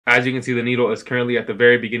As you can see, the needle is currently at the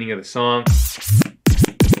very beginning of the song.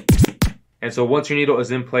 And so once your needle is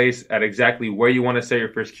in place at exactly where you want to set your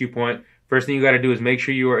first cue point, first thing you got to do is make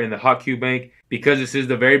sure you are in the hot cue bank. Because this is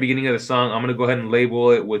the very beginning of the song, I'm going to go ahead and label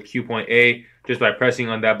it with cue point A just by pressing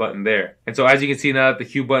on that button there. And so as you can see, now that the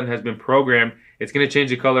cue button has been programmed, it's going to change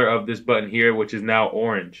the color of this button here, which is now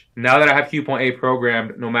orange. Now that I have cue point A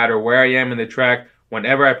programmed, no matter where I am in the track,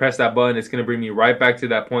 whenever I press that button, it's going to bring me right back to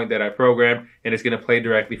that point that I programmed, and it's going to play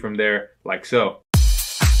directly from there like so.